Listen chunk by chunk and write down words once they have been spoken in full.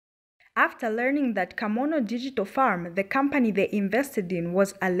after learning that Kamono Digital Farm, the company they invested in,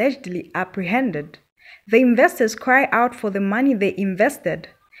 was allegedly apprehended. The investors cry out for the money they invested,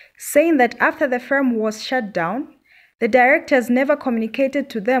 saying that after the firm was shut down, the directors never communicated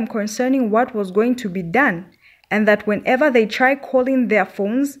to them concerning what was going to be done, and that whenever they try calling their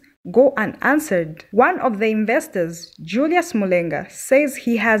phones, go unanswered. One of the investors, Julius Mulenga, says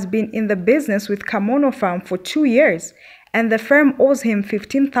he has been in the business with Kamono Farm for 2 years, and the firm owes him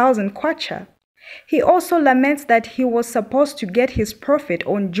 15,000 kwacha. He also laments that he was supposed to get his profit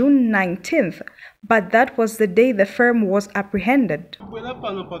on June 19th, but that was the day the firm was apprehended. So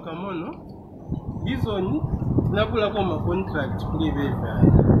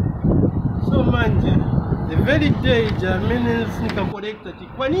manje, the very day Germans nika collected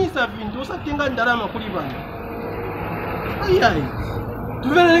kwanisa vindu satenga ndarama kuli bana.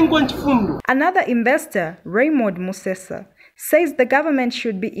 Another investor, Raymond Musesa, says the government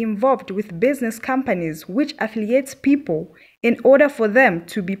should be involved with business companies which affiliates people in order for them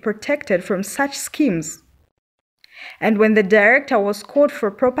to be protected from such schemes. And when the director was called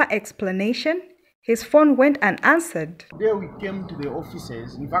for proper explanation, his phone went unanswered. Today we came to the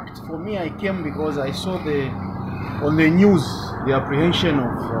offices. In fact, for me, I came because I saw on the news the apprehension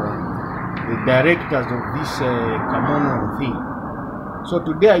of the directors of this Kamono thing. So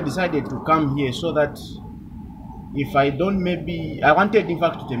today I decided to come here so that if I don't, I wanted in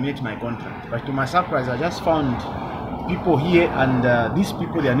fact to terminate my contract. But to my surprise, I just found people here, and these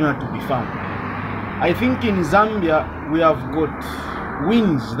people, they are nowhere to be found. I think in Zambia we have got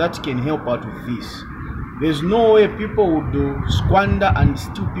wings that can help out with this. There's no way people would squander and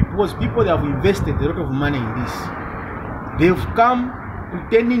steal people, because people that have invested a lot of money in this. They've come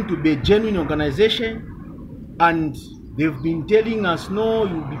pretending to be a genuine organization, and they've been telling us, no,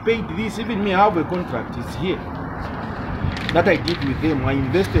 you'll be paid this. Even me, I have a contract, it's here, that I did with them. I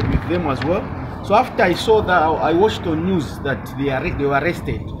invested with them as well. So after I saw that, I watched on news that they were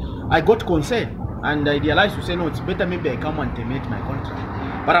arrested, I got concerned. And I realized to say, no, it's better maybe I come and terminate my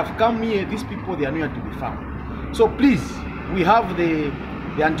contract. But I've come here, these people, they are nowhere to be found. So please, we have the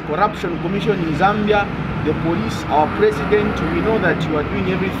Anti-Corruption Commission in Zambia, the police, our president. We know that you are doing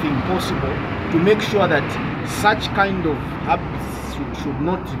everything possible to make sure that such kind of habits should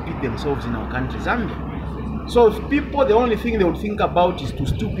not repeat themselves in our country, Zambia. So if people, the only thing they would think about is to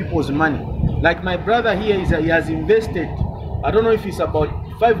steal people's money. Like my brother here, he has invested, I don't know if it's about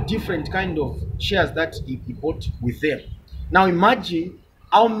 5 different kind of shares that he bought with them. Now imagine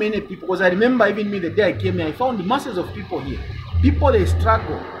how many people, because I remember even me the day I came here, I found masses of people here. People, they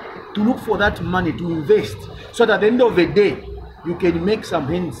struggle to look for that money to invest, so that at the end of the day, you can make some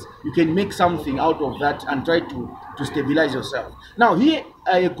hands, you can make something out of that and try to stabilize yourself. Now here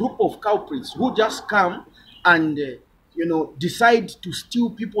are a group of culprits who just come and decide to steal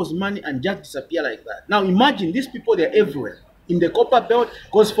people's money and just disappear like that. Now imagine these people, they're everywhere. In the copper belt,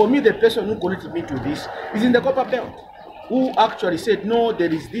 because for me the person who connected me to this is in the copper belt, who actually said no,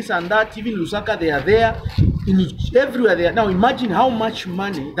 there is this and that. Even Lusaka, they are there, everywhere they are. Now imagine how much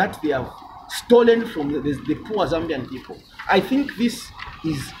money that they have stolen from the poor Zambian people. I think this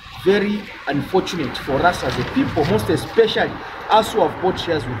is very unfortunate for us as a people, most especially us who have bought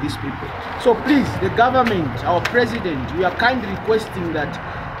shares with these people. So please, the government, our president, we are kindly requesting that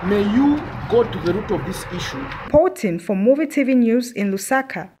may you go to the root of this issue. Reporting for Movie TV News in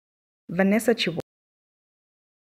Lusaka, Vanessa Chibo.